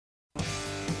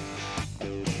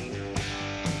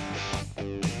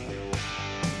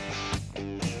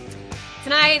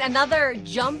Tonight, another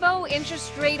jumbo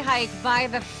interest rate hike by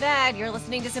the Fed. You're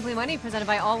listening to Simply Money, presented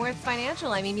by Allworth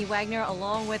Financial. I'm Amy Wagner,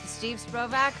 along with Steve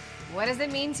Sprovak. What does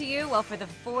it mean to you? Well, for the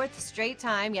fourth straight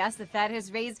time, yes, the Fed has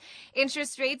raised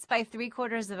interest rates by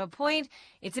 0.75 of a point.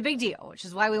 It's a big deal, which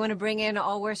is why we want to bring in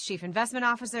Allworth's Chief Investment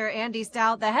Officer, Andy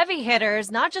Stout, the heavy hitters,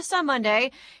 not just on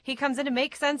Monday. He comes in to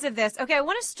make sense of this. Okay, I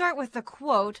want to start with the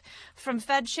quote from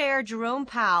Fed Chair Jerome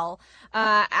Powell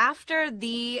after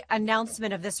the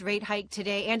announcement of this rate hike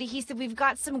today. Andy, he said, we've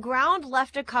got some ground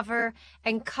left to cover,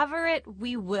 and cover it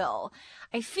we will.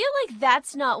 I feel like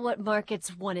that's not what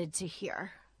markets wanted to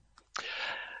hear.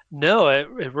 No,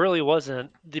 it really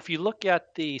wasn't. If you look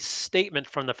at the statement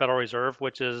from the Federal Reserve,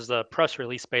 which is the press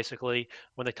release basically,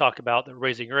 when they talk about the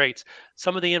raising rates,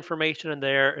 some of the information in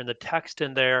there and the text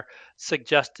in there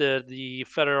suggested the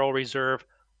Federal Reserve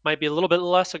might be a little bit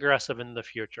less aggressive in the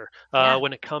future Yeah.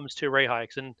 when it comes to rate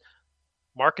hikes. And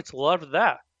markets loved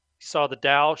that. You saw the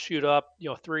Dow shoot up,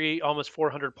 almost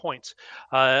 400 points.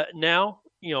 Now,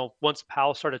 once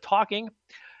Powell started talking,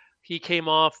 he came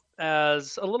off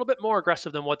as a little bit more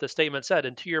aggressive than what the statement said.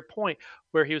 And to your point,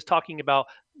 where he was talking about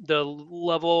the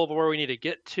level of where we need to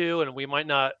get to, and we might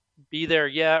not be there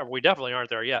yet, or we definitely aren't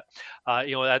there yet.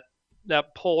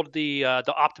 That pulled the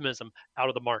optimism out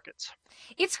of the markets.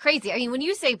 It's crazy. I mean, when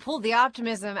you say pull the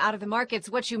optimism out of the markets,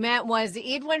 what you meant was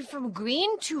it went from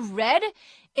green to red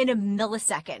in a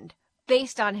millisecond,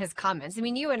 based on his comments. I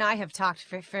mean, you and I have talked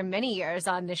for many years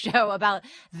on the show about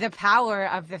the power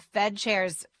of the Fed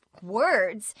chair's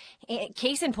words.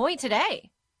 Case in point today.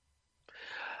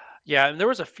 Yeah, and there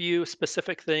was a few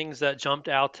specific things that jumped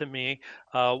out to me.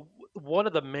 One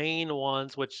of the main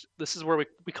ones, which this is where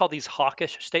we call these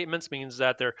hawkish statements, means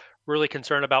that they're really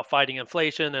concerned about fighting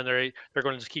inflation and they're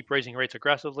going to just keep raising rates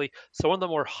aggressively. So one of the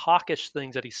more hawkish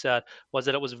things that he said was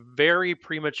that it was very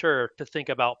premature to think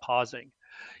about pausing.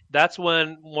 That's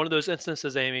when one of those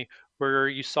instances, Amy, where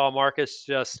you saw markets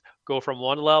just go from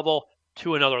one level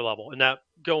to another level. And that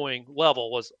going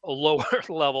level was a lower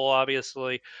level,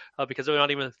 obviously, because they're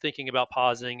not even thinking about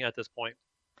pausing at this point.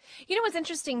 You know what's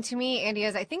interesting to me, Andy,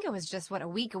 is I think it was just, a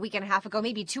week and a half ago,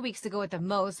 maybe 2 weeks ago at the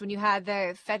most, when you had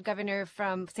the Fed governor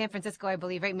from San Francisco, I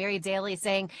believe, right, Mary Daly,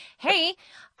 saying, hey,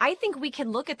 I think we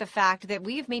can look at the fact that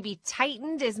we've maybe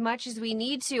tightened as much as we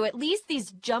need to, at least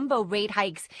these jumbo rate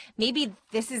hikes. Maybe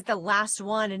this is the last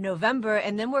one in November,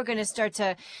 and then we're going to start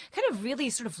to kind of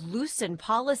really sort of loosen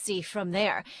policy from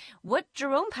there. What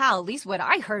Jerome Powell, at least what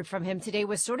I heard from him today,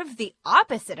 was sort of the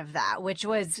opposite of that, which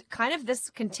was kind of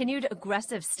this continued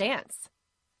aggressive stance.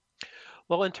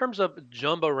 Well, in terms of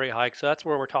jumbo rate hikes, that's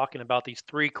where we're talking about these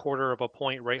 0.75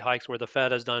 point rate hikes where the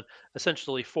Fed has done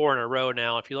essentially four in a row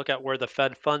now. If you look at where the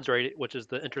Fed funds rate, which is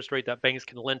the interest rate that banks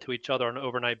can lend to each other on an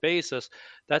overnight basis,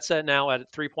 that's set now at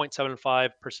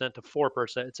 3.75% to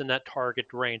 4%. It's in that target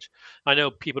range. I know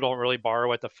people don't really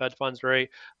borrow at the Fed funds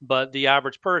rate, but the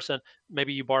average person,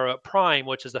 maybe you borrow at prime,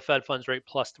 which is the Fed funds rate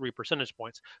plus 3 percentage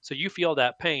points. So you feel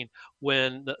that pain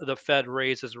when the Fed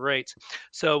raises rates.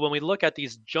 So when we look at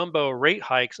these jumbo rate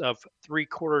hikes of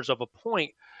 0.75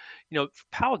 point,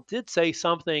 Powell did say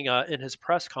something in his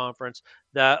press conference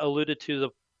that alluded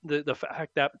to the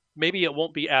fact that maybe it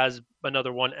won't be as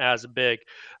another one as big,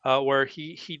 where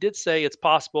he did say it's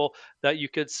possible that you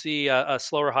could see a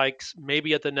slower hikes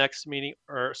maybe at the next meeting,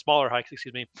 or smaller hikes,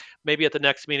 excuse me, maybe at the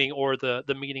next meeting or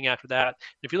the meeting after that.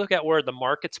 If you look at where the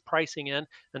market's pricing in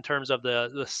terms of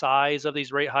the size of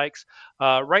these rate hikes,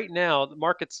 right now the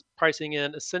market's pricing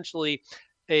in essentially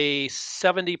a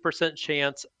 70%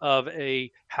 chance of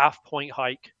a half point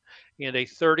hike and a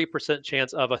 30%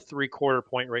 chance of a 0.75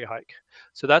 point rate hike.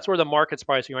 So that's where the market's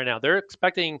pricing right now. They're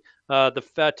expecting the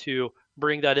Fed to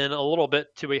bring that in a little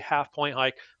bit to a half point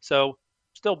hike. So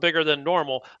still bigger than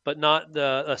normal, but not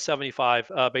the 75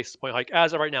 basis point hike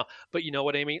as of right now. But you know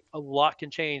what, Amy? A lot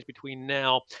can change between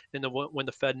now and when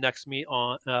the Fed next meets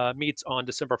on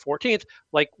December 14th.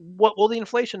 Like, what will the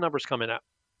inflation numbers come in at?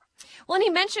 Well, and he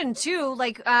mentioned too,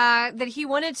 that he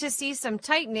wanted to see some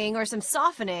tightening or some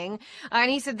softening.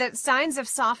 And he said that signs of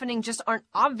softening just aren't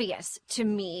obvious to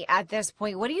me at this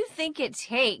point. What do you think it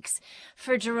takes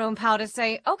for Jerome Powell to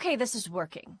say, okay, this is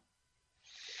working?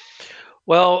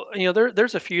 Well,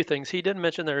 there's a few things. He did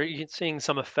mention there he's seeing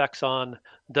some effects on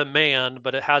demand,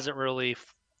 but it hasn't really,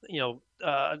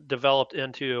 developed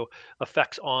into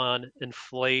effects on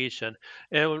inflation.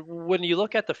 And when you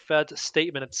look at the Fed's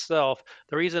statement itself,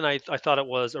 the reason I thought it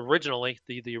was originally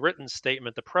the written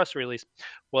statement, the press release,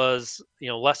 was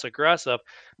less aggressive.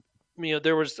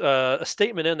 There was a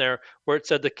statement in there where it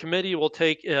said the committee will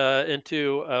take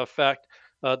into effect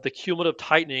the cumulative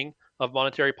tightening of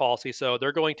monetary policy. So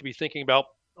they're going to be thinking about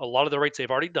a lot of the rates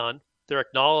they've already done. they're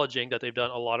acknowledging that they've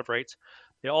done a lot of rates.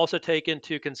 They also take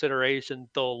into consideration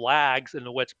the lags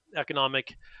in which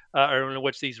or in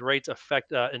which these rates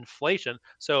affect inflation.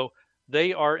 So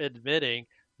they are admitting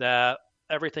that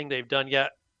everything they've done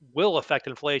yet will affect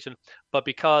inflation, but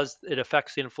because it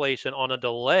affects the inflation on a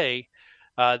delay,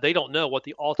 they don't know what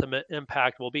the ultimate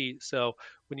impact will be. So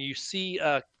when you see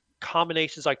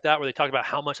combinations like that where they talk about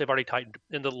how much they've already tightened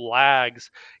in the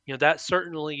lags, that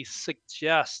certainly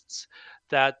suggests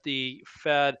that the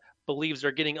Fed believes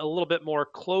they're getting a little bit more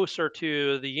closer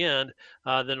to the end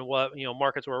than what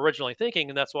markets were originally thinking,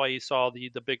 and that's why you saw the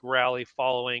big rally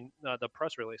following the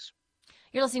press release.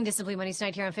 You're listening to Simply Money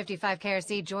tonight here on 55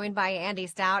 KRC, joined by Andy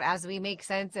Stout as we make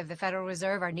sense of the Federal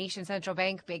Reserve, our nation's central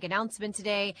bank. Big announcement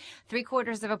today,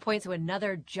 3/4 of a point to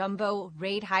another jumbo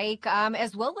rate hike,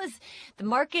 as well as the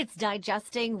markets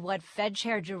digesting what Fed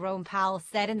Chair Jerome Powell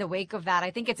said in the wake of that.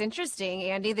 I think it's interesting,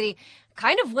 Andy, that he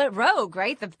kind of went rogue,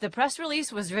 right? The press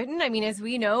release was written. I mean, as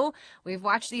we know, we've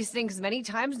watched these things many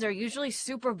times. They're usually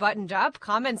super buttoned up.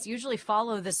 Comments usually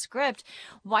follow the script.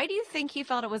 Why do you think he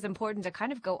felt it was important to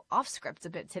kind of go off script a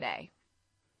bit today?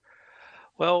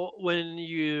 Well, when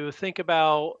you think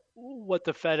about what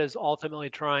the Fed is ultimately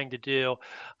trying to do,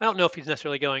 I don't know if he's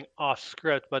necessarily going off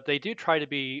script, but they do try to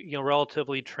be,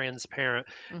 relatively transparent.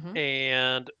 Hmm.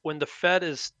 And when the Fed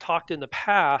has talked in the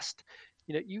past,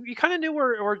 you kind of knew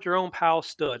where Jerome Powell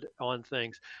stood on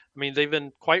things. I mean, they've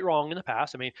been quite wrong in the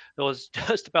past. I mean, it was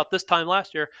just about this time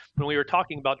last year when we were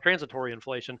talking about transitory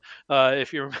inflation,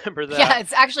 if you remember Yeah, that.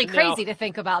 it's actually Now, crazy to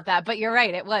think about that, but you're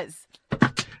right, it was.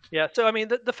 yeah, so I mean,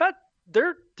 the Fed,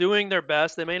 they're doing their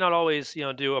best. They may not always,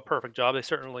 do a perfect job. They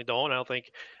certainly don't. I don't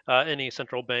think any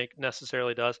central bank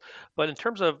necessarily does. But in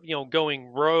terms of, going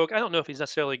rogue, I don't know if he's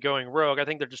necessarily going rogue. I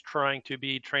think they're just trying to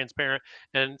be transparent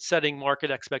and setting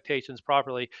market expectations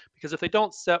properly. Because if they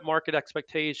don't set market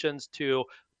expectations to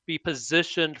be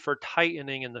positioned for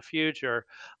tightening in the future,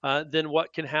 then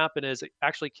what can happen is it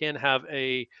actually can have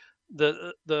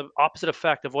the opposite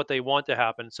effect of what they want to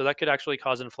happen. So that could actually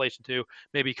cause inflation to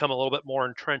maybe become a little bit more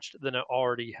entrenched than it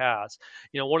already has.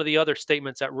 One of the other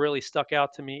statements that really stuck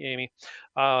out to me, Amy,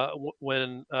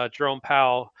 when Jerome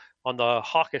Powell on the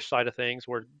hawkish side of things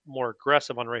were more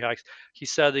aggressive on rate hikes, he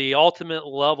said the ultimate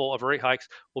level of rate hikes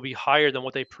will be higher than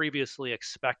what they previously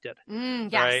expected. Right?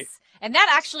 Yes. And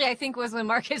that actually, I think, was when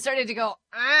markets started to go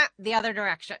the other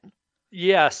direction.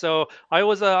 Yeah, so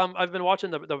I've been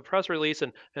watching the press release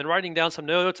and writing down some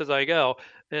notes as I go,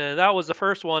 and that was the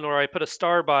first one where I put a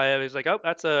star by it. It was like, oh,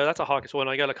 that's a hawkish one.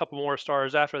 I got a couple more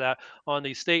stars after that on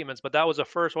these statements, but that was the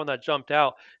first one that jumped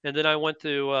out. And then I went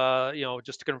to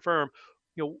just to confirm,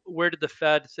 where did the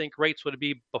Fed think rates would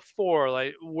be before?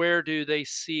 Like, where do they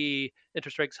see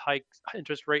interest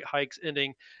rate hikes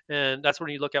ending? And that's when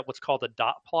you look at what's called a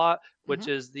dot plot, which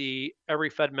Hmm. is the every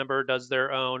Fed member does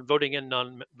their own, voting and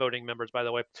non-voting members, by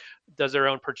the way, does their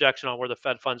own projection on where the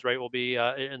Fed funds rate will be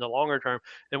in the longer term.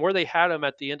 And where they had them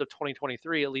at the end of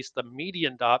 2023, at least the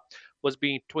median dot was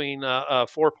between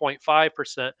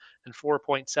 4.5% and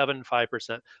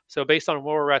 4.75%. So based on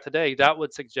where we're at today, that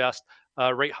would suggest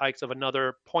rate hikes of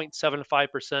another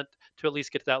 0.75% to at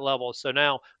least get to that level. So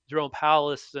now Jerome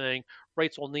Powell is saying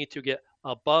rates will need to get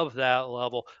above that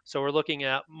level. So we're looking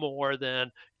at more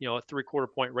than a 3/4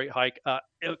 point rate hike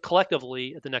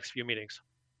collectively at the next few meetings.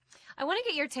 I want to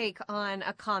get your take on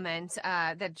a comment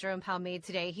that Jerome Powell made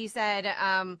today. He said,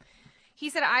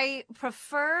 I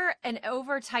prefer an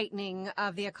over tightening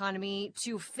of the economy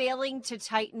to failing to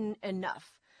tighten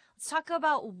enough. Let's talk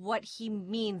about what he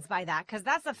means by that, because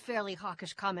that's a fairly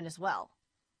hawkish comment as well.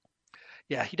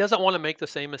 Yeah, he doesn't want to make the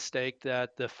same mistake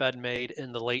that the Fed made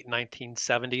in the late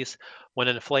 1970s when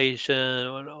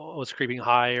inflation was creeping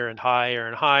higher and higher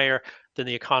and higher. Then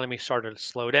the economy started to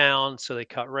slow down, so they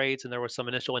cut rates, and there was some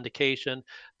initial indication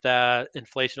that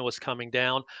inflation was coming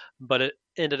down, but it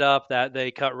ended up that they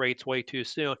cut rates way too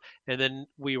soon. And then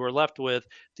we were left with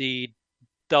the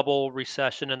double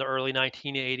recession in the early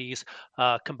 1980s,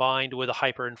 combined with a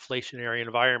hyperinflationary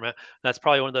environment. That's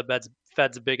probably one of the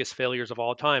Fed's biggest failures of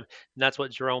all time, and that's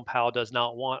what Jerome Powell does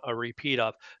not want a repeat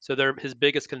of. So his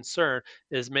biggest concern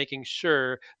is making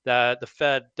sure that the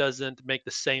Fed doesn't make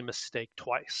the same mistake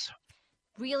twice.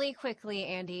 Really quickly,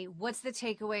 Andy, what's the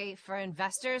takeaway for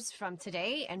investors from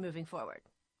today and moving forward?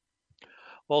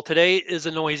 Well, today is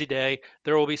a noisy day.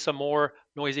 There will be some more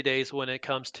noisy days when it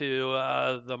comes to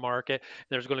the market.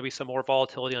 There's going to be some more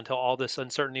volatility until all this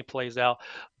uncertainty plays out.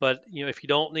 But if you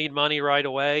don't need money right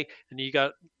away and you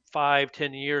got 5,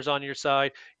 10 years on your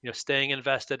side, staying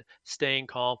invested, staying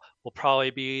calm will probably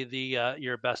be the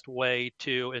your best way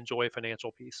to enjoy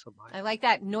financial peace of mind. I like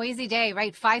that noisy day,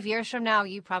 right? 5 years from now,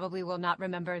 you probably will not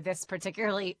remember this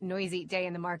particularly noisy day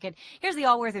in the market. Here's the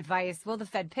all-worth advice. Will the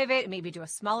Fed pivot and maybe do a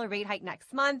smaller rate hike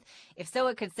next month? If so,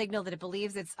 it could signal that it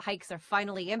believes its hikes are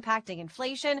finally impacting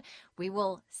inflation. We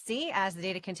will see as the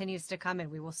data continues to come,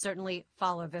 and we will certainly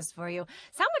follow this for you.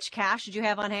 So how much cash should you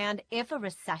have on hand if a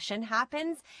recession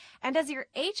happens? And does your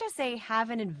HSA have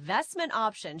an investment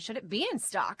option? Should it be in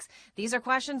stocks? These are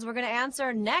questions we're going to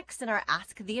answer next in our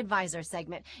Ask the Advisor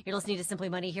segment. You're listening to Simply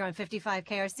Money here on 55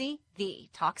 KRC, the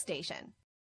talk station.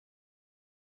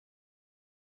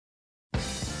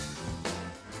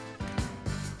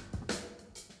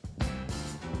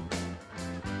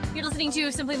 You're listening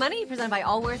to Simply Money, presented by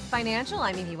Allworth Financial.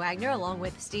 I'm Amy Wagner, along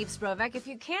with Steve Sprovak. If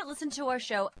you can't listen to our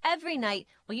show every night,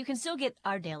 well, you can still get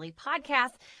our daily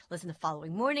podcast. Listen the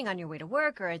following morning on your way to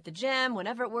work or at the gym,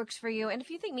 whenever it works for you. And if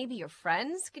you think maybe your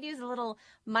friends could use a little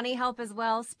money help as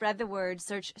well, spread the word.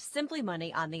 Search Simply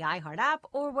Money on the iHeart app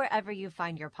or wherever you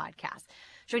find your podcast.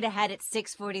 Straight ahead at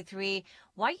 6:43,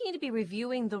 why you need to be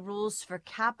reviewing the rules for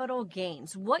capital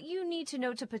gains, what you need to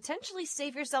know to potentially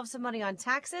save yourself some money on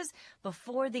taxes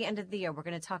before the end of the year. We're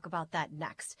going to talk about that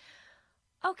next.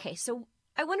 Okay, so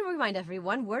I want to remind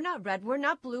everyone, we're not red, we're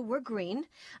not blue, we're green.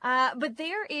 But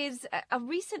there is a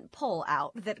recent poll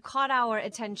out that caught our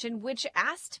attention, which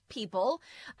asked people,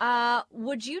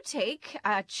 would you take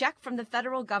a check from the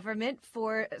federal government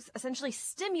for essentially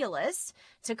stimulus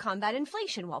to combat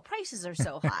inflation while prices are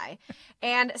so high?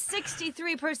 And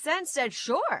 63% said,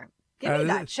 sure. Give me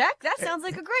that check. That sounds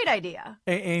like a great idea.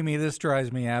 Amy, this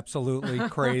drives me absolutely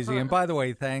crazy. And by the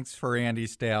way, thanks for Andy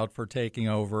Stout for taking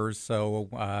over.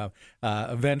 So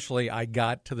eventually I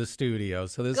got to the studio.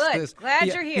 So Good. Glad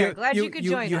you're here. Glad you could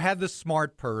join us. You had the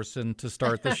smart person to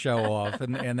start the show off,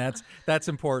 and that's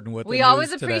important with the We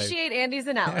always news appreciate today. Andy's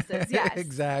analysis. Yes.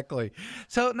 Exactly.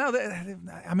 So no,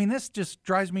 I mean, this just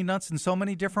drives me nuts in so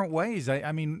many different ways.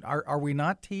 I mean, are we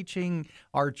not teaching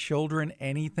our children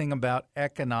anything about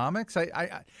economics?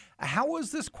 How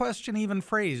was this question even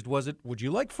phrased? Was it, would you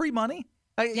like free money?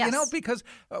 Yes. Because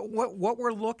what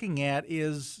we're looking at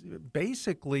is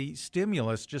basically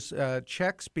stimulus, just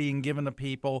checks being given to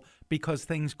people because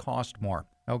things cost more,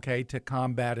 okay, to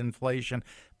combat inflation.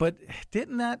 But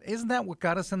isn't that what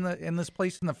got us in this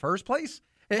place in the first place?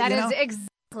 That is exactly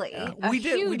a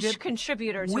huge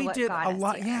contributor to what got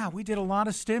us here. Yeah, we did a lot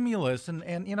of stimulus, and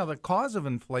the cause of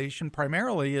inflation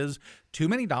primarily is too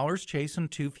many dollars chasing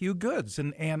too few goods,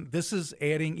 and this is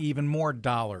adding even more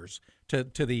dollars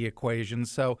to the equation.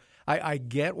 So I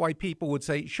get why people would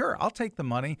say, sure, I'll take the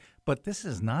money, but this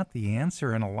is not the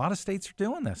answer, and a lot of states are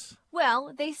doing this.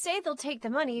 Well, they say they'll take the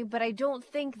money, but I don't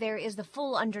think there is the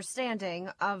full understanding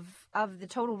of the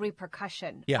total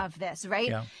repercussion of this, right?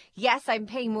 Yeah. Yes, I'm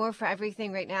paying more for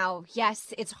everything right now.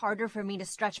 Yes, it's harder for me to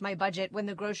stretch my budget when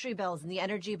the grocery bills and the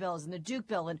energy bills and the Duke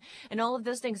bill and all of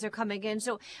those things are coming in.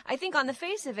 So I think on the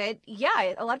face of it,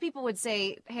 yeah, a lot of people would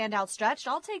say hand out stretched.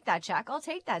 I'll take that check. I'll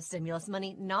take that stimulus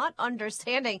money, not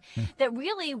understanding that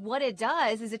really what it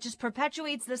does is it just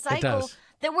perpetuates the cycle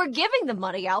that we're giving the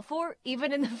money out for,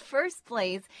 even in the first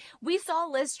place. We saw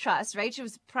Liz Truss, right? She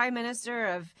was prime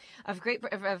minister of Great for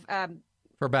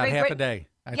about half a day.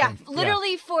 I think.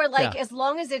 Literally for as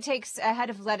long as it takes a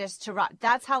head of lettuce to rot.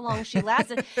 That's how long she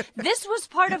lasted. This was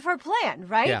part of her plan,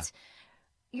 right? Yeah.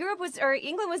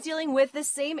 England was dealing with the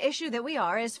same issue that we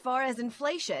are as far as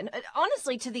inflation.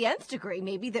 Honestly, to the nth degree,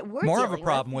 maybe that we're more dealing of a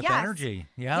problem with yes. energy.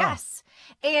 Yeah. Yes.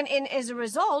 And as a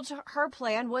result, her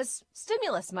plan was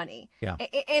stimulus money. Yeah.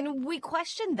 And we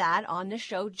questioned that on the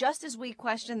show, just as we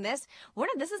questioned this.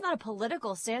 This is not a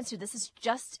political stance here. This is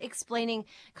just explaining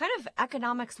kind of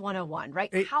economics 101,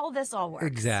 right? How this all works.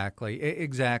 Exactly.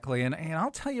 And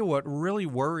I'll tell you what really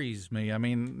worries me. I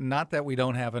mean, not that we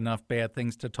don't have enough bad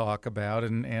things to talk about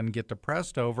and get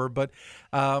depressed over, but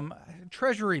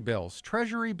Treasury bills.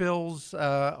 Treasury bills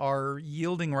are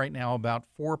yielding right now about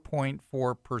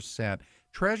 4.4%.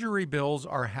 Treasury bills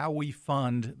are how we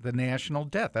fund the national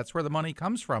debt. That's where the money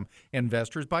comes from.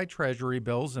 Investors buy Treasury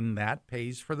bills, and that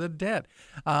pays for the debt.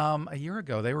 A year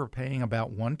ago, they were paying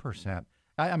about 1%.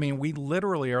 I mean, we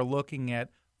literally are looking at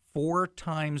 4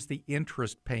 times the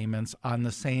interest payments on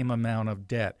the same amount of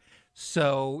debt.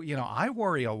 So, I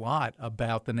worry a lot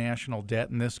about the national debt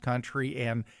in this country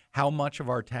and how much of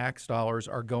our tax dollars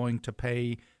are going to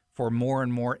pay for more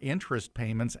and more interest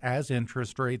payments as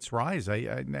interest rates rise.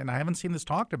 And I haven't seen this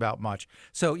talked about much.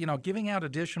 So, giving out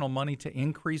additional money to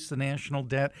increase the national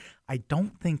debt, I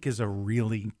don't think is a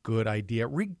really good idea,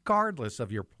 regardless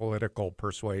of your political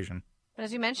persuasion. But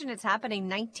as you mentioned, it's happening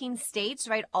 19 states,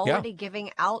 right, already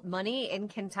giving out money. In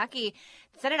Kentucky,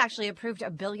 the Senate actually approved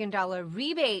 $1 billion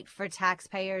rebate for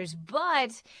taxpayers,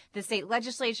 but the state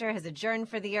legislature has adjourned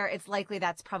for the year. It's likely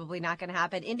that's probably not going to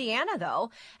happen. Indiana, though,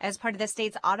 as part of the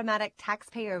state's automatic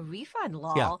taxpayer refund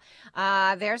law,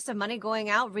 there's some money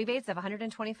going out, rebates of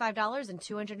 $125 and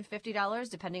 $250,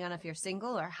 depending on if you're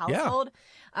single or household.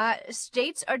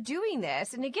 States are doing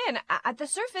this. And again, at the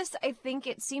surface, I think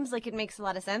it seems like it makes a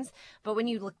lot of sense. But when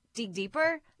you dig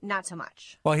deeper, not so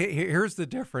much. Well, here's the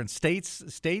difference.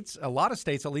 States, a lot of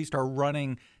states at least are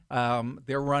running.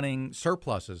 They're running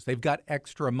surpluses. They've got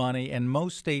extra money, and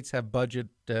most states have budget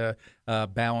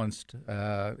balanced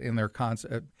in their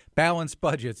balanced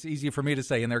budgets. Easy for me to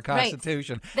say in their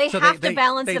constitution. Right. They have to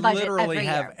balance the budget every year. They literally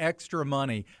have extra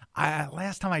money.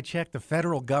 Last time I checked, the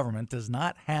federal government does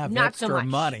not have extra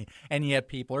money, and yet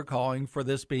people are calling for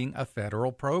this being a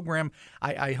federal program.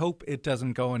 I hope it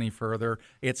doesn't go any further.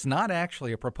 It's not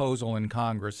actually a proposal in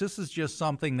Congress. This is just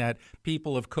something that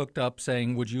people have cooked up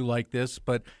saying, would you like this?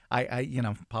 But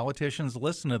politicians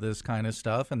listen to this kind of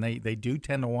stuff, and they do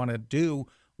tend to want to do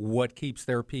what keeps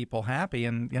their people happy.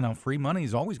 And, free money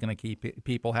is always going to keep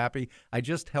people happy. I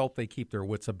just hope they keep their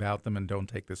wits about them and don't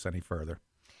take this any further.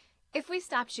 If we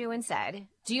stopped you and said,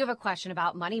 do you have a question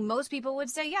about money? Most people would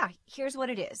say, yeah, here's what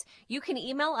it is. You can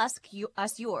email us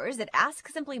yours at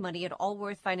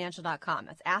AskSimplyMoney@allworthfinancial.com.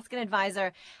 That's Ask an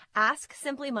Advisor,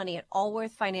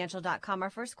 AskSimplyMoney@allworthfinancial.com. Our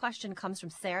first question comes from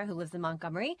Sarah, who lives in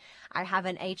Montgomery. I have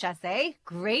an HSA.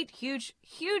 Great, huge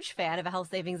fan of a health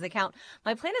savings account.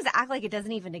 My plan is to act like it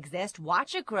doesn't even exist,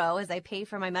 watch it grow as I pay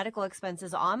for my medical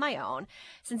expenses on my own.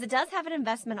 Since it does have an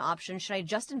investment option, should I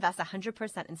just invest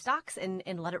 100% in stocks and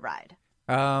let it ride?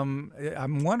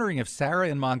 I'm wondering if Sarah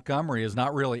in Montgomery is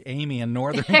not really Amy in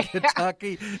Northern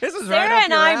Kentucky. This is Sarah right up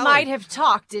and your I alley. might have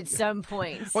talked at some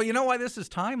point. Well, you know why this is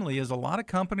timely is a lot of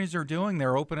companies are doing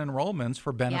their open enrollments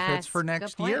for benefits for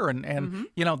next year. And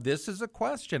this is a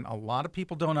question. A lot of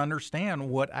people don't understand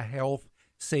what a health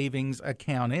savings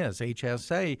account is,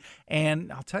 HSA.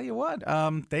 And I'll tell you what,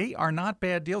 they are not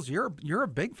bad deals. You're a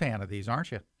big fan of these,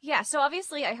 aren't you? Yeah, so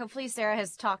obviously, hopefully Sarah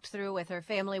has talked through with her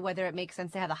family whether it makes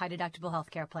sense to have a high-deductible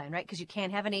health care plan, right? Because you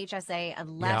can't have an HSA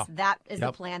unless that is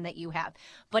the plan that you have.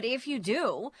 But if you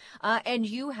do, and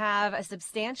you have a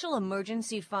substantial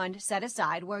emergency fund set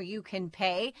aside where you can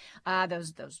pay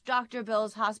those doctor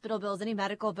bills, hospital bills, any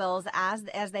medical bills as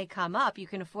they come up, you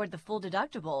can afford the full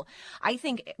deductible. I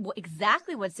think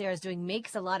exactly what Sarah's doing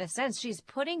makes a lot of sense. She's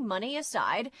putting money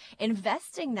aside,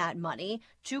 investing that money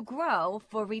to grow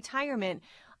for retirement.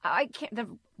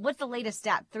 What's the latest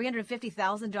stat?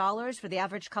 $350,000 for the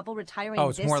average couple retiring this year? Oh,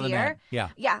 it's more than that.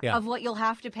 Yeah. Of what you'll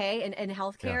have to pay in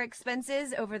healthcare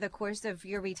expenses over the course of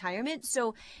your retirement.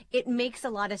 So it makes a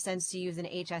lot of sense to use an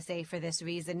HSA for this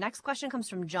reason. Next question comes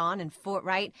from John in Fort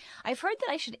Wright. I've heard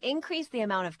that I should increase the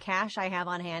amount of cash I have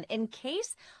on hand in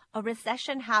case a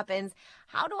recession happens.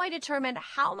 How do I determine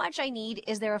how much I need?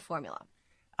 Is there a formula?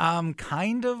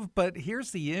 Kind of, but here's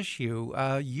the issue.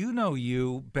 You know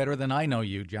you better than I know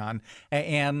you, John.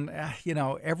 And,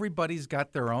 everybody's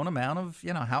got their own amount of,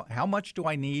 how much do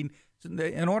I need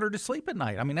in order to sleep at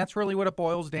night? I mean, that's really what it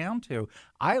boils down to.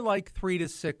 I like 3 to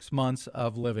 6 months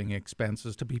of living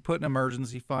expenses to be put in an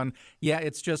emergency fund. Yeah,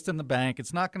 it's just in the bank.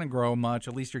 It's not going to grow much.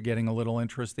 At least you're getting a little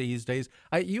interest these days.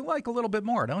 You like a little bit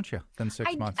more, don't you, than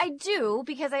 6 months? I do,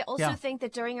 because I also think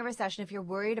that during a recession, if you're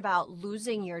worried about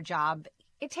losing your job,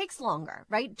 it takes longer,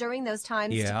 right, during those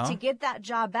times to get that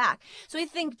job back. So I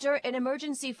think an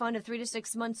emergency fund of 3 to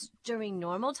 6 months during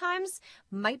normal times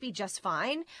might be just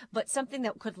fine, but something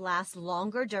that could last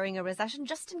longer during a recession,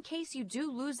 just in case you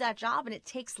do lose that job and it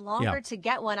takes longer to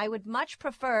get one, I would much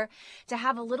prefer to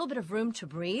have a little bit of room to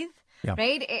breathe.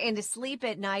 Right? And to sleep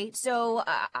at night. So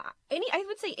I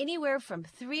would say anywhere from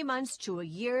 3 months to a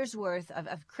year's worth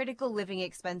of critical living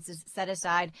expenses set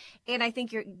aside. And I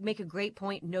think you make a great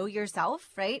point. Know yourself,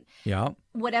 right? Yeah.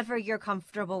 Whatever you're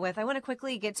comfortable with. I want to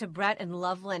quickly get to Brett and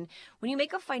Loveland. When you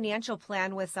make a financial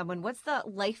plan with someone, what's the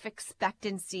life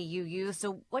expectancy you use?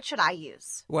 So what should I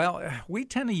use? Well, we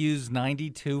tend to use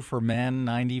 92 for men,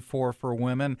 94 for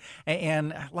women.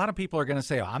 And a lot of people are going to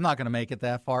say, I'm not going to make it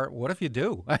that far. What if you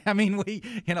do? I mean, what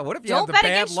if you have the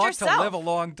bad luck to live a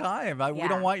long time? We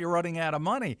don't want you running out of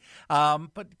money.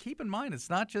 But keep in mind, it's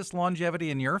not just longevity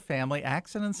in your family.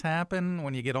 Accidents happen.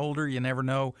 When you get older, you never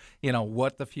know,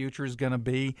 what the future is going to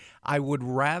be. I would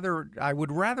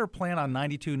rather plan on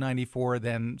 92, 94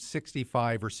 than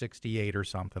 65 or 68 or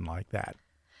something like that.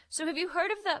 So, have you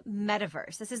heard of the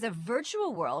metaverse? This is a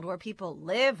virtual world where people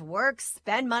live, work,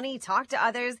 spend money, talk to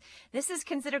others. This is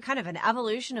considered kind of an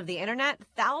evolution of the internet.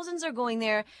 Thousands are going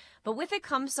there, but with it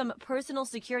comes some personal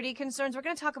security concerns. We're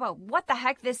going to talk about what the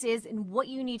heck this is and what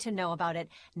you need to know about it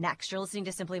next. You're listening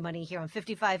to Simply Money here on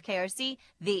 55 KRC,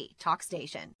 the talk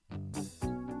station.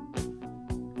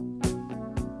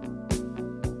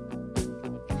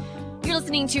 You're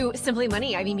listening to Simply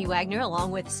Money. I'm Amy Wagner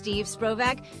along with Steve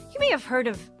Sprovak. You may have heard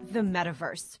of the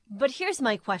metaverse, but here's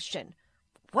my question.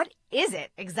 What is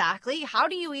it exactly? How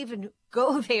do you even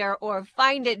go there or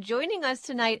find it? Joining us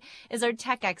tonight is our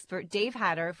tech expert, Dave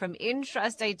Hatter from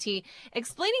Intrust IT,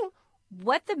 explaining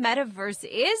what the metaverse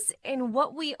is and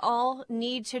what we all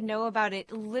need to know about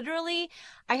it. Literally,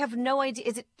 I have no idea.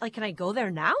 Is it like, can I go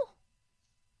there now?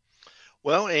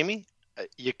 Well, Amy,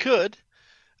 you could.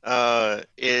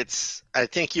 I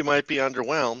think you might be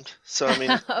underwhelmed. So, I mean,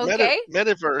 Okay.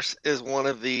 metaverse is one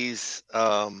of these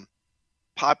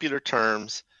popular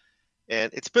terms,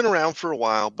 and it's been around for a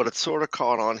while, but it's sort of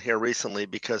caught on here recently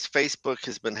because Facebook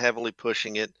has been heavily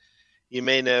pushing it. You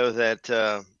may know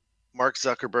that Mark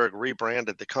Zuckerberg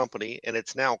rebranded the company, and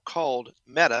it's now called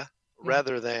Meta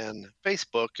rather than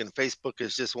Facebook, and Facebook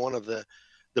is just one of the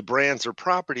brands or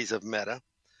properties of Meta.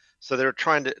 So they're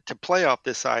trying to play off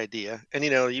this idea. And,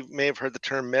 you may have heard the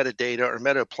term metadata or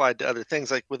meta applied to other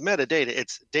things. Like with metadata,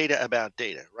 it's data about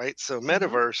data, right? So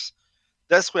metaverse,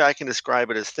 best way I can describe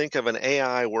it is think of an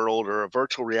AI world or a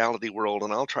virtual reality world.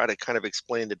 And I'll try to kind of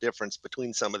explain the difference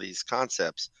between some of these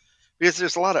concepts because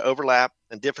there's a lot of overlap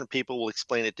and different people will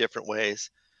explain it different ways.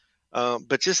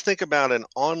 But just think about an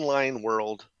online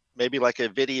world, maybe like a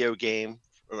video game.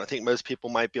 I think most people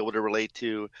might be able to relate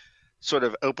to sort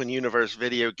of open universe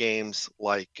video games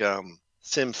like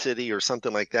SimCity or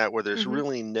something like that, where there's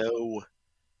really no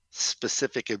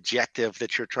specific objective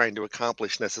that you're trying to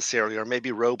accomplish necessarily, or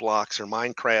maybe Roblox or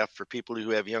Minecraft for people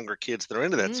who have younger kids that are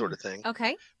into that sort of thing.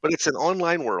 Okay. But it's an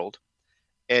online world.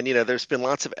 And, there's been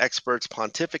lots of experts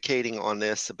pontificating on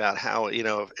this about how,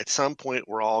 at some point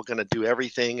we're all going to do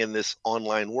everything in this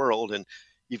online world. And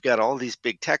you've got all these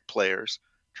big tech players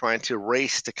trying to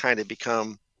race to kind of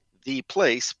become the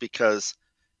place because,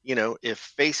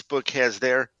 if Facebook has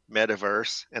their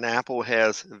metaverse and Apple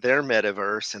has their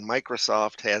metaverse and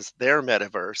Microsoft has their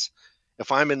metaverse,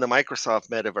 if I'm in the Microsoft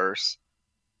metaverse,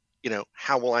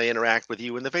 how will I interact with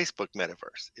you in the Facebook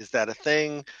metaverse? Is that a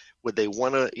thing? Would they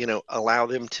want to, allow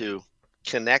them to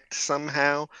connect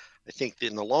somehow? I think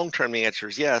in the long term, the answer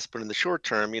is yes, but in the short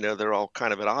term, they're all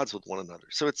kind of at odds with one another.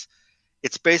 So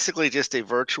it's basically just a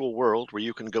virtual world where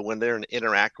you can go in there and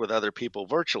interact with other people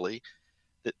virtually.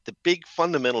 The big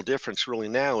fundamental difference really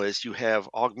now is you have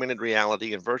augmented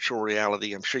reality and virtual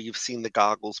reality. I'm sure you've seen the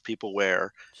goggles people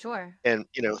wear. Sure. And,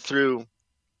 through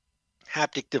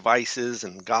haptic devices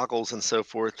and goggles and so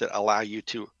forth that allow you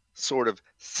to sort of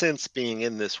sense being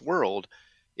in this world,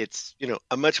 it's,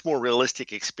 a much more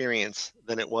realistic experience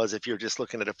than it was if you're just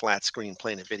looking at a flat screen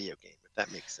playing a video game, if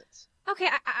that makes sense. Okay,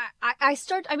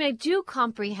 I do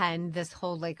comprehend this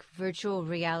whole like virtual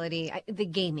reality, the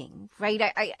gaming, right?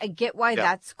 I get why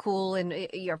that's cool, and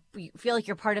you feel like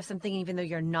you're part of something even though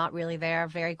you're not really there.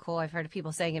 Very cool. I've heard of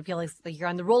people saying it feels like you're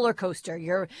on the roller coaster.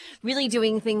 You're really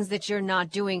doing things that you're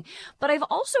not doing. But I've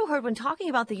also heard when talking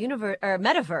about the universe or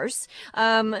metaverse,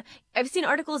 I've seen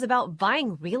articles about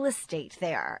buying real estate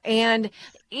there and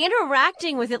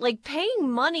interacting with it, like paying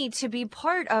money to be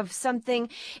part of something.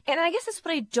 And I guess that's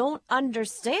what I don't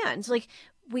understand. Like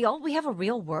we have a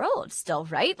real world still,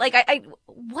 right? Like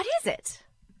what is it?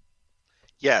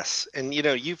 Yes. And,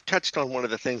 you've touched on one of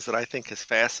the things that I think is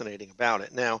fascinating about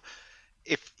it. Now,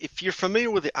 if you're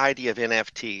familiar with the idea of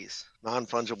NFTs,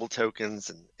 non-fungible tokens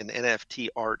and NFT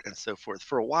art and so forth,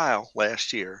 for a while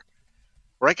last year,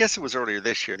 or I guess it was earlier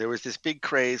this year, there was this big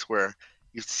craze where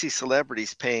you see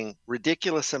celebrities paying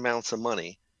ridiculous amounts of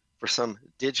money for some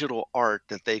digital art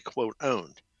that they, quote,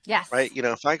 owned. Yes. Right?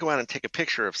 If I go out and take a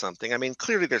picture of something, I mean,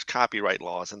 clearly there's copyright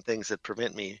laws and things that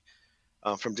prevent me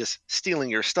from just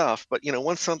stealing your stuff. But,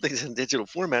 once something's in digital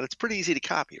format, it's pretty easy to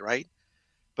copy, right?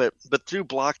 But through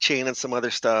blockchain and some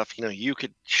other stuff, you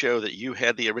could show that you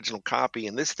had the original copy.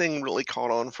 And this thing really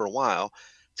caught on for a while.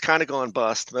 It's kind of gone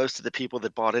bust. Most of the people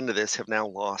that bought into this have now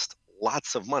lost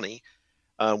lots of money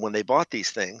when they bought these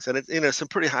things. And it's, some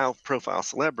pretty high profile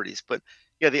celebrities. But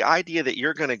yeah, the idea that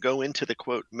you're going to go into the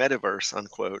quote metaverse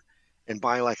unquote and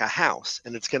buy like a house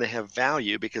and it's going to have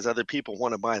value because other people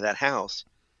want to buy that house,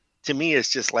 to me is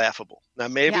just laughable. Now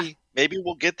maybe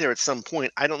we'll get there at some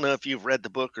point. I don't know if you've read the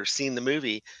book or seen the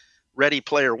movie Ready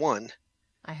Player One.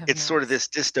 It's sort of this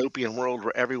dystopian world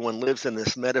where everyone lives in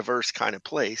this metaverse kind of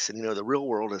place, and the real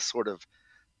world is sort of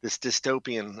this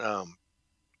dystopian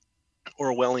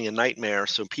Orwellian nightmare.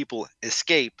 So people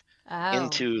escape Oh.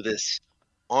 into this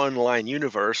online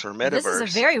universe or This is a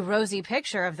metaverse. very rosy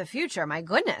picture of the future. My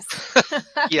goodness.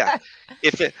 Yeah,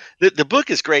 the book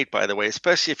is great, by the way,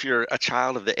 especially if you're a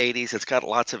child of the '80s. It's got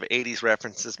lots of '80s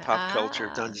references, pop culture,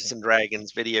 Ah. Dungeons and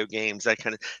Dragons, video games, that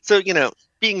kind of. So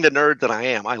being the nerd that I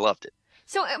am, I loved it.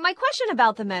 So, my question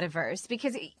about the metaverse,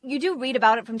 because you do read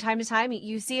about it from time to time,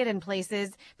 you see it in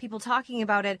places, people talking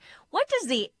about it. What does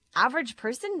the average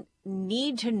person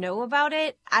need to know about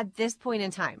it at this point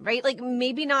in time, right? Like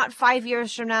maybe not 5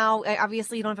 years from now.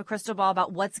 Obviously, you don't have a crystal ball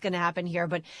about what's going to happen here,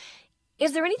 but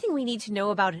is there anything we need to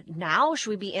know about it now? Should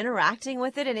we be interacting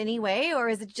with it in any way? Or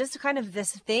is it just kind of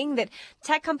this thing that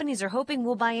tech companies are hoping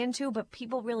we'll buy into, but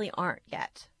people really aren't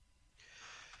yet?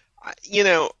 You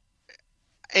know,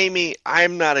 Amy,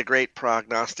 I'm not a great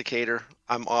prognosticator.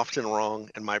 I'm often wrong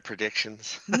in my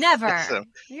predictions. Never. so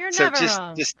You're so never just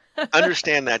wrong. just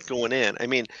understand that going in. I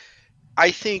mean,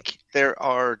 I think there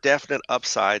are definite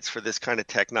upsides for this kind of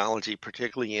technology,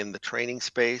 particularly in the training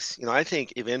space. I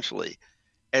think eventually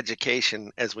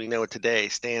education as we know it today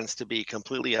stands to be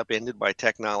completely upended by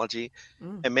technology.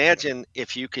 Mm. Imagine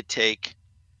if you could take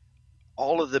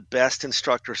all of the best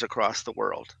instructors across the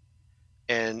world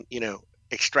and,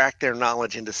 extract their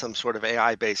knowledge into some sort of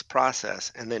AI based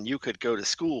process. And then you could go to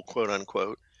school, quote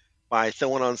unquote, by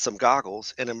throwing on some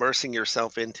goggles and immersing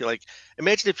yourself into, like,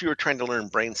 imagine if you were trying to learn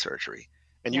brain surgery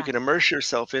and you Yeah. could immerse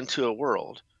yourself into a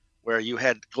world where you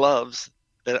had gloves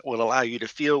that would allow you to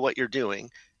feel what you're doing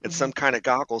and Hmm. some kind of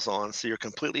goggles on. So you're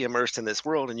completely immersed in this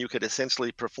world and you could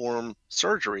essentially perform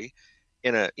surgery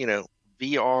in a,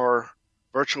 VR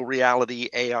virtual reality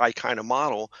AI kind of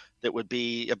model that would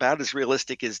be about as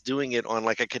realistic as doing it on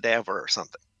like a cadaver or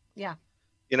something. Yeah.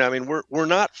 I mean, we're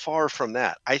not far from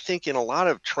that. I think in a lot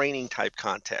of training type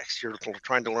contexts, you're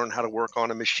trying to learn how to work on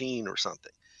a machine or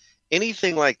something.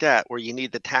 Anything like that where you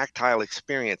need the tactile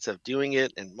experience of doing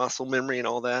it and muscle memory and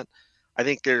all that. I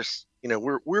think there's,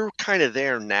 we're kind of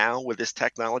there now with this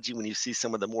technology when you see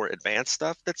some of the more advanced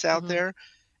stuff that's out Hmm. there.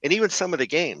 And even some of the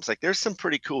games, like there's some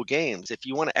pretty cool games. If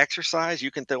you want to exercise, you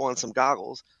can throw on some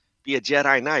goggles, be a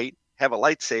Jedi Knight, have a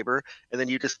lightsaber, and then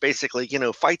you just basically,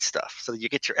 fight stuff so that you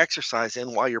get your exercise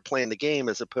in while you're playing the game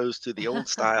as opposed to the old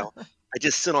style. I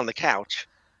just sit on the couch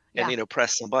and, Yeah.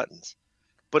 press some buttons.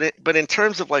 But in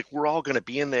terms of like we're all going to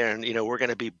be in there and we're going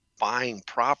to be buying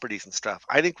properties and stuff,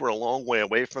 I think we're a long way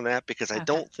away from that because I Okay.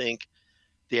 don't think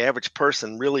the average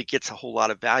person really gets a whole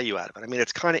lot of value out of it. I mean,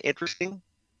 it's kind of interesting,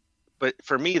 but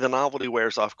for me, the novelty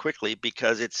wears off quickly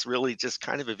because it's really just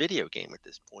kind of a video game at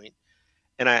this point.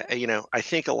 And I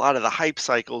think a lot of the hype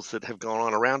cycles that have gone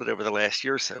on around it over the last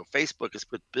year or so, Facebook has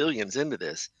put billions into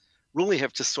this, really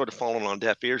have just sort of fallen on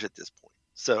deaf ears at this point.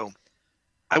 So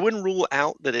I wouldn't rule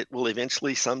out that it will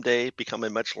eventually someday become a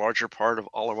much larger part of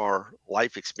all of our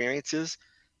life experiences.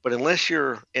 But unless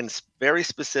you're in very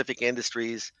specific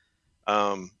industries,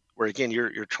 where again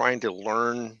you're trying to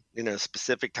learn,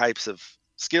 specific types of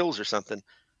skills or something,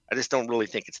 I just don't really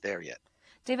think it's there yet.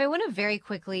 Dave, I want to very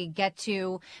quickly get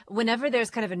to whenever there's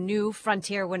kind of a new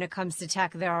frontier when it comes to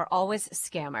tech, there are always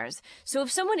scammers. So if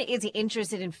someone is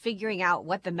interested in figuring out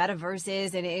what the metaverse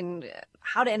is and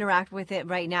how to interact with it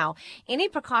right now, any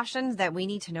precautions that we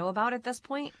need to know about at this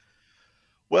point?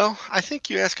 Well, I think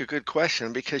you ask a good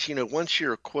question because, once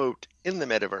you're, quote, in the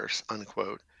metaverse,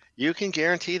 unquote, you can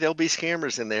guarantee there'll be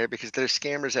scammers in there because there's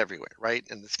scammers everywhere, right?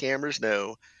 And the scammers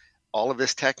know all of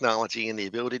this technology and the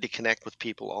ability to connect with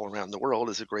people all around the world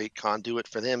is a great conduit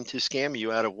for them to scam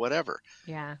you out of whatever.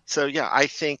 Yeah. So, yeah, I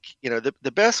think,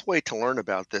 the best way to learn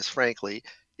about this, frankly,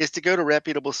 is to go to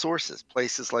reputable sources,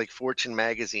 places like Fortune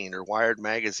Magazine or Wired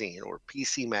Magazine or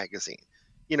PC Magazine,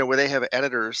 where they have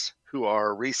editors who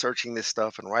are researching this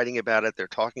stuff and writing about it. They're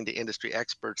talking to industry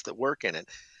experts that work in it.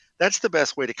 That's the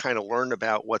best way to kind of learn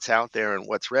about what's out there and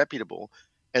what's reputable.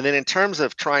 And then in terms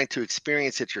of trying to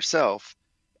experience it yourself,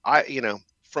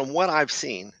 from what I've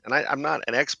seen, and I'm not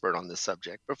an expert on this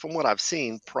subject, but from what I've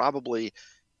seen, probably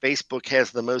Facebook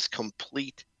has the most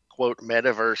complete, quote,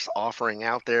 metaverse offering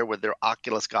out there with their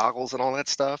Oculus goggles and all that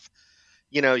stuff.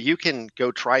 You can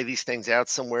go try these things out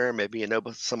somewhere. Maybe you know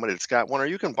somebody that's got one, or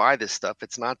you can buy this stuff.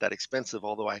 It's not that expensive,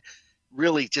 although I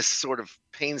really just sort of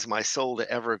pains my soul to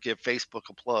ever give Facebook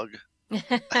a plug in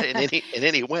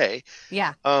any way.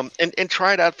 Yeah. And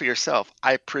try it out for yourself.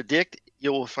 I predict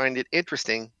you will find it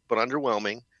interesting but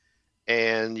underwhelming,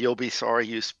 and you'll be sorry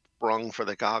you sprung for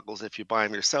the goggles if you buy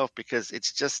them yourself because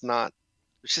it's just not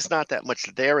that much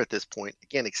there at this point.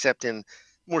 Again, except in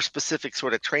more specific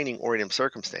sort of training oriented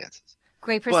circumstances.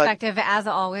 Great perspective, as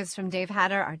always, from Dave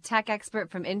Hatter, our tech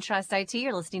expert from Intrust IT.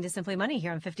 You're listening to Simply Money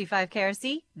here on 55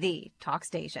 KRC, the talk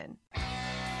station.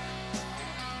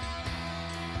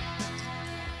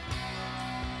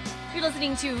 You're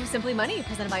listening to Simply Money,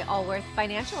 presented by Allworth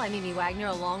Financial. I'm Amy Wagner,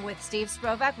 along with Steve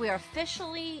Sprovak. We are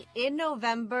officially in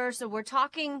November, so we're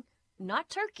talking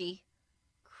not turkey,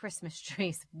 Christmas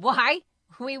trees. Why?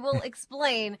 We will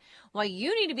explain why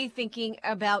you need to be thinking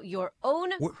about your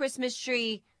own Christmas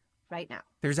tree right now.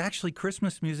 There's actually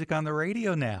Christmas music on the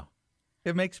radio now.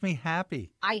 It makes me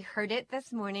happy. I heard it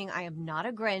this morning. I am not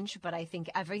a Grinch, but I think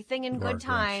everything in You good are a Grinch.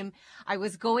 time. I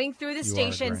was going through the You are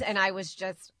a stations Grinch. and I was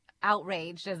just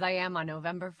outraged, as I am on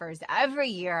November 1st every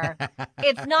year.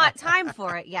 It's not time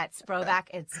for it yet, Sprovak.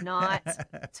 It's not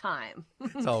time.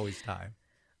 It's always time.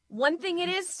 One thing it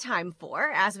is time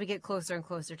for, as we get closer and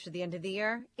closer to the end of the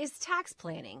year, is tax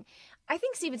planning. I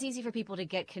think, Steve, it's easy for people to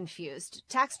get confused.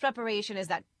 Tax preparation is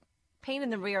that pain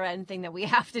in the rear end thing that we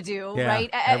have to do, Yeah, right?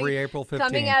 every April 15th.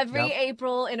 Coming every Yep.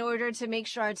 April in order to make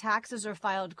sure our taxes are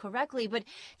filed correctly. But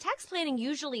tax planning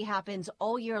usually happens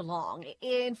all year long.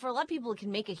 And for a lot of people, it can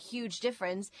make a huge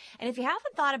difference. And if you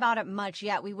haven't thought about it much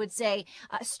yet, we would say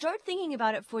start thinking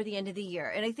about it for the end of the year.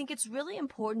 And I think it's really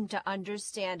important to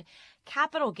understand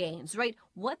capital gains, right?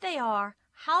 What they are,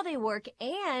 how they work,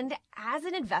 and as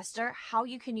an investor, how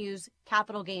you can use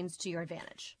capital gains to your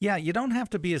advantage. Yeah, you don't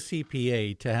have to be a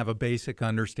CPA to have a basic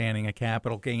understanding of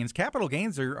capital gains. Capital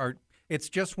gains are it's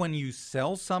just when you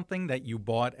sell something that you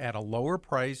bought at a lower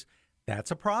price, that's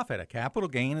a profit. A capital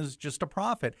gain is just a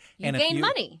profit. You gain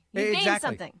money. You gain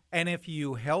something. And if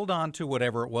you held on to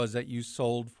whatever it was that you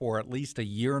sold for at least a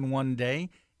year and one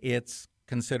day, it's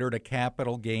considered a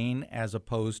capital gain as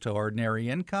opposed to ordinary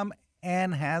income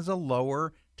and has a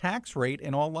lower tax rate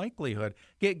in all likelihood.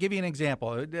 Give you an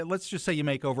example. Let's just say you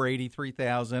make over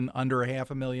 $83,000, under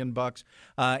 $500,000,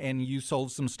 and you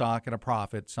sold some stock at a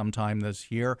profit sometime this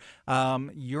year.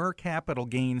 Your capital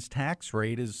gains tax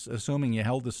rate is, assuming you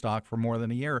held the stock for more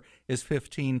than a year, is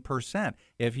 15%.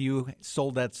 If you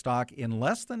sold that stock in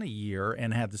less than a year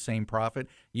and had the same profit,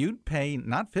 you'd pay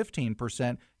not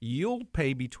 15%. You'll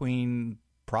pay between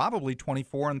probably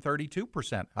 24 and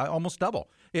 32%, almost double.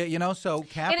 So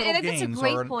capital and gains that's a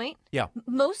great are, point. Yeah.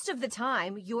 Most of the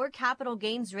time, your capital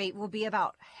gains rate will be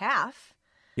about half,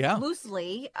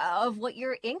 loosely, of what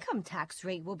your income tax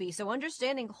rate will be. So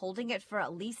understanding holding it for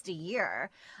at least a year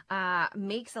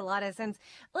makes a lot of sense.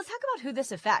 Let's talk about who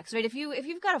this affects, right? If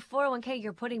you've got a 401k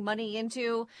you're putting money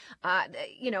into,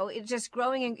 it's just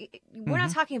growing. And we're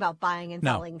not talking about buying and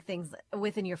selling things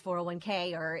within your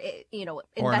 401k or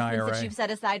investments that you've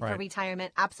set aside for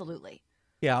retirement. Absolutely.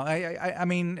 Yeah, I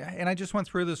mean, and I just went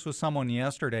through this with someone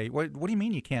yesterday. What do you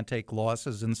mean you can't take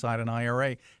losses inside an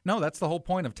IRA? No, that's the whole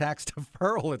point of tax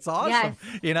deferral. It's awesome.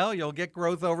 Yes. You'll get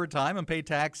growth over time and pay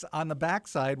tax on the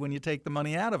backside when you take the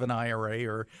money out of an IRA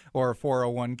or a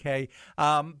 401k.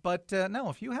 But no,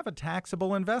 if you have a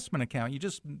taxable investment account, you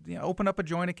just open up a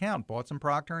joint account, bought some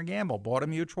Procter & Gamble, bought a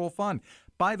mutual fund.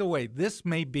 By the way, this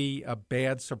may be a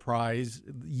bad surprise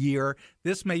year.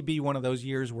 This may be one of those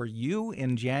years where you,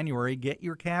 in January, get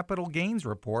your capital gains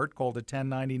report called a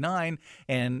 1099,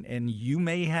 and you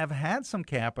may have had some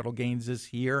capital gains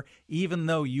this year, even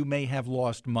though you may have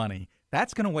lost money.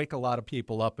 That's going to wake a lot of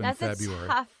people up in February. That's a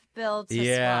tough bill to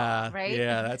swallow, right?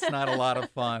 Yeah, that's not a lot of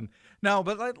fun. No,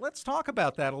 but let's talk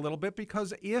about that a little bit,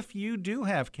 because if you do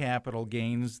have capital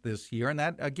gains this year, and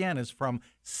that, again, is from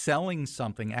selling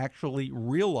something, actually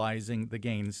realizing the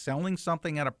gains, selling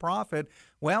something at a profit,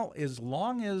 well, as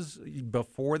long as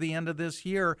before the end of this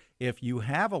year, if you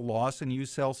have a loss and you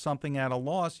sell something at a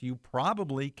loss, you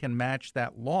probably can match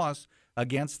that loss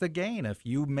against the gain. If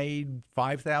you made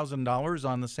 $5,000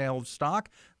 on the sale of stock,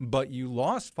 but you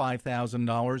lost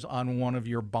 $5,000 on one of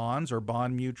your bonds or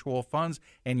bond mutual funds,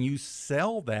 and you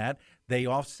sell that, they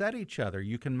offset each other.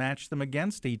 You can match them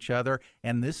against each other,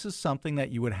 and this is something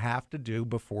that you would have to do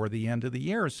before the end of the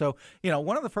year. So,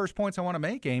 one of the first points I want to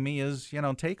make, Amy, is,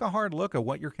 take a hard look at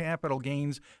what your capital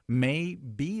gains may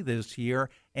be this year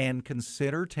and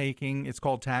consider taking, it's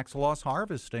called tax loss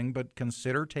harvesting, but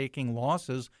consider taking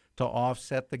losses to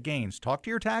offset the gains. Talk to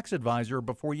your tax advisor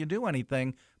before you do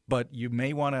anything, but you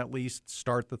may want to at least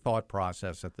start the thought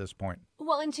process at this point.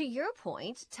 Well, and to your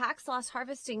point, tax loss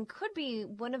harvesting could be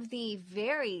one of the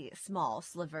very small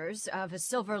slivers of a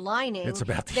silver lining It's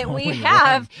about the that we only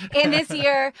have one. in this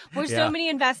year where Yeah. so many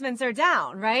investments are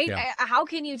down, right? Yeah. How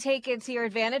can you take it to your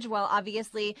advantage? Well,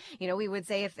 obviously, we would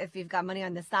say if you've got money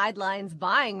on the sidelines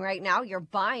buying right now, you're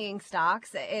buying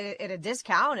stocks at a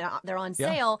discount. They're on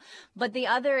Yeah. sale. But the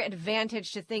other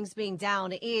advantage to things being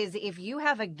down is if you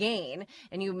have a gain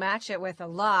and you match it with a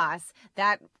loss,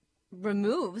 that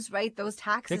removes, right, those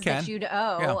taxes It can. that you'd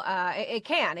owe. Yeah. It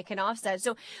can offset.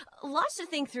 So lots to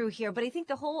think through here, but I think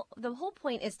the whole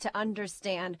point is to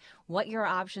understand what your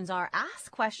options are.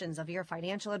 Ask questions of your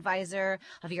financial advisor,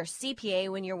 of your CPA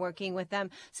when you're working with them,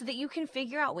 so that you can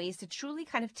figure out ways to truly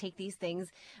kind of take these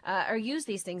things or use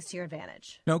these things to your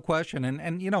advantage. No question.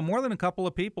 And more than a couple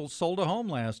of people sold a home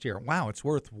last year. Wow, it's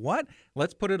worth what?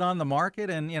 Let's put it on the market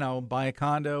and, buy a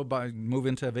condo, move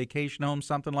into a vacation home,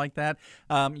 something like that.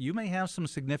 You may have some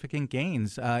significant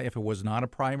gains. If it was not a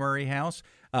primary house,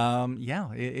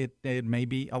 it may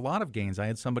be a lot of gains. I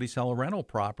had somebody sell a rental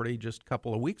property just a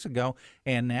couple of weeks ago,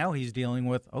 and now he's dealing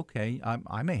with,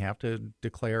 I may have to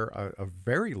declare a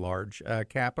very large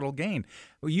capital gain.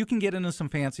 You can get into some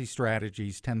fancy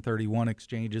strategies, 1031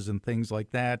 exchanges and things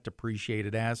like that,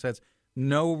 depreciated assets.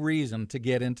 No reason to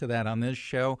get into that on this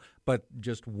show, but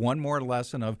just one more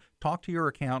lesson of talk to your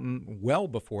accountant well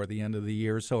before the end of the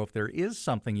year. So if there is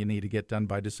something you need to get done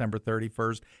by December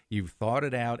 31st, you've thought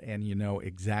it out and you know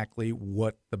exactly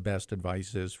what the best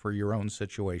advice is for your own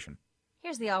situation.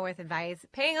 Here's the Allworth advice.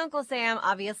 Paying Uncle Sam,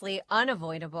 obviously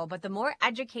unavoidable, but the more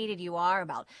educated you are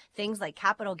about things like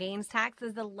capital gains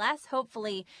taxes, the less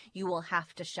hopefully you will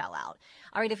have to shell out.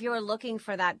 All right, if you are looking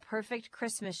for that perfect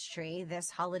Christmas tree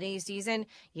this holiday season,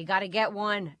 you got to get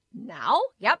one now.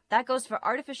 Yep, that goes for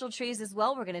artificial trees as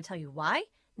well. We're going to tell you why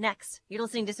next. You're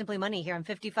listening to Simply Money here on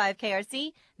 55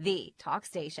 KRC, the talk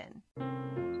station.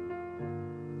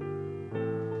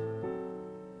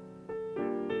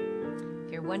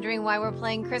 Wondering why we're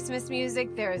playing Christmas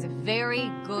music? There is a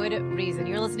very good reason.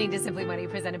 You're listening to Simply Money,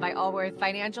 presented by Allworth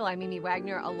Financial. I'm Mimi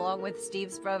Wagner, along with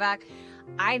Steve Sprovach.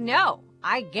 I know,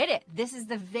 I get it. This is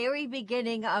the very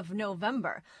beginning of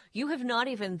November. You have not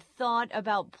even thought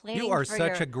about planning. You are for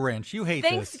such your a Grinch. You hate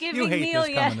Thanksgiving this. You hate meal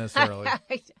this coming this early.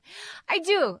 I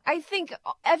do. I think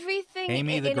everything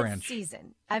Amy in the its Grinch.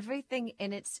 season. Everything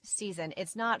in its season.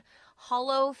 It's not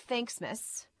hollow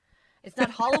Thanksmas. It's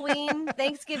not Halloween,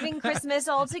 Thanksgiving, Christmas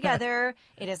all together.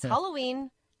 It is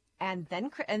Halloween and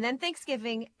then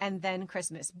Thanksgiving and then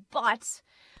Christmas. But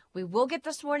we will get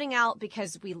this warning out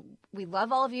because we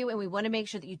love all of you and we want to make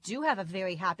sure that you do have a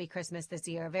very happy Christmas this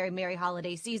year, a very merry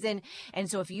holiday season. And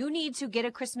so if you need to get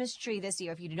a Christmas tree this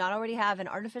year, if you do not already have an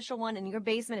artificial one in your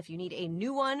basement, if you need a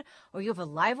new one or you have a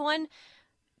live one,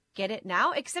 get it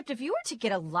now. Except if you were to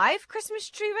get a live Christmas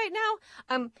tree right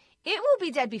now, it will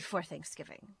be dead before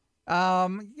Thanksgiving.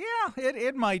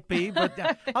 It might be, but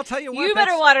I'll tell you what. You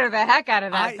better water the heck out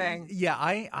of that thing. Yeah,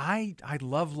 I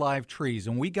love live trees,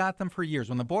 and we got them for years.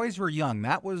 When the boys were young,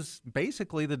 that was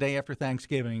basically the day after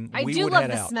Thanksgiving. I do love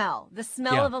the smell. The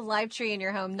smell of a live tree in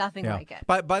your home, nothing like it.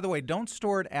 By the way, don't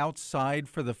store it outside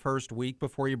for the first week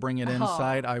before you bring it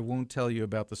inside. I won't tell you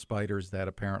about the spiders that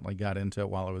apparently got into it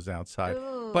while it was outside.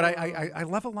 Ooh. But I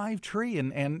love a live tree,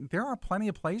 and there are plenty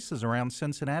of places around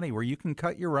Cincinnati where you can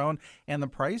cut your own, and the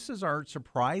prices are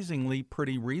surprisingly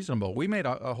pretty reasonable. We made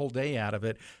a whole day out of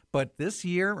it. But this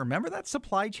year, remember that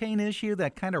supply chain issue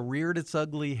that kind of reared its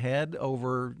ugly head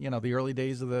over, the early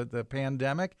days of the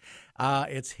pandemic?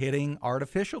 It's hitting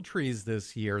artificial trees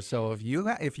this year. So if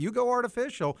you go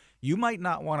artificial, you might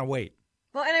not want to wait.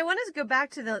 Well, and I wanted to go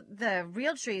back to the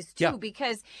real trees, too,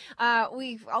 because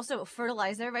we've also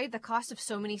fertilizer, right? The cost of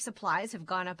so many supplies have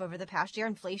gone up over the past year.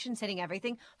 Inflation's hitting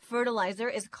everything. Fertilizer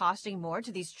is costing more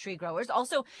to these tree growers.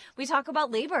 Also, we talk about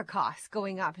labor costs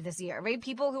going up this year, right?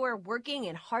 People who are working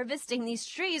and harvesting these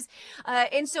trees.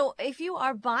 And so if you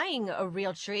are buying a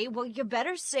real tree, well, you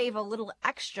better save a little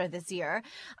extra this year.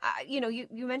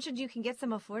 You mentioned you can get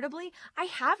some affordably. I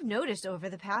have noticed over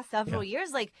the past several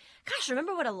years, gosh,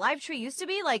 remember what a live tree used to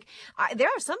be? There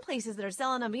are some places that are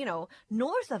selling them,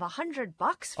 north of $100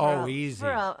 for easy.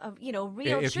 For a real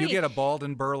tree. If you get a balled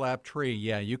and burlap tree,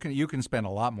 you can spend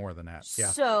a lot more than that. Yeah.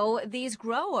 So these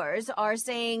growers are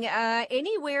saying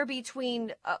anywhere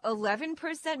between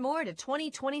 11% more to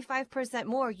 25%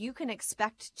 more you can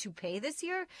expect to pay this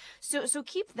year. So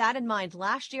keep that in mind.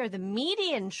 Last year, the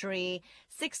median tree,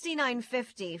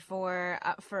 $69.50 for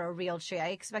a real tree. I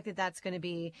expect that's going to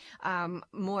be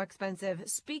more expensive.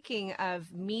 Speaking of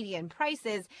median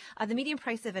prices, the median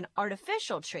price of an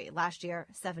artificial tree last year,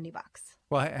 $70.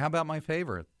 Well, how about my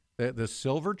favorite, the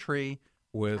silver tree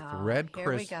with red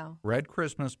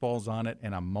Christmas balls on it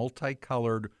and a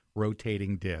multicolored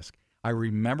rotating disc. I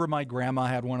remember my grandma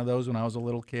had one of those when I was a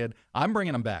little kid. I'm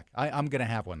bringing them back. I'm going to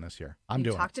have one this year. We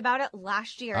talked about it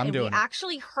last year, and we doing it.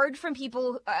 Actually heard from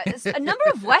people, a number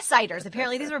of West Siders.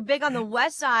 Apparently, these were big on the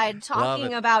West Side,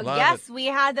 talking about, yes, we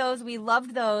had those. We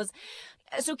loved those.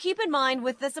 So keep in mind,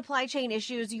 with the supply chain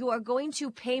issues, you are going to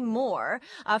pay more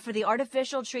for the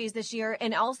artificial trees this year.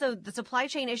 And also the supply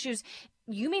chain issues,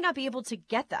 you may not be able to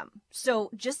get them. So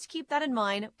just keep that in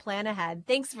mind. Plan ahead.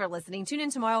 Thanks for listening. Tune in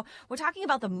tomorrow. We're talking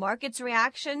about the market's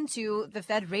reaction to the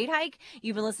Fed rate hike.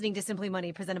 You've been listening to Simply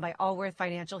Money, presented by Allworth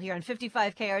Financial here on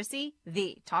 55 KRC,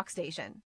 the talk station.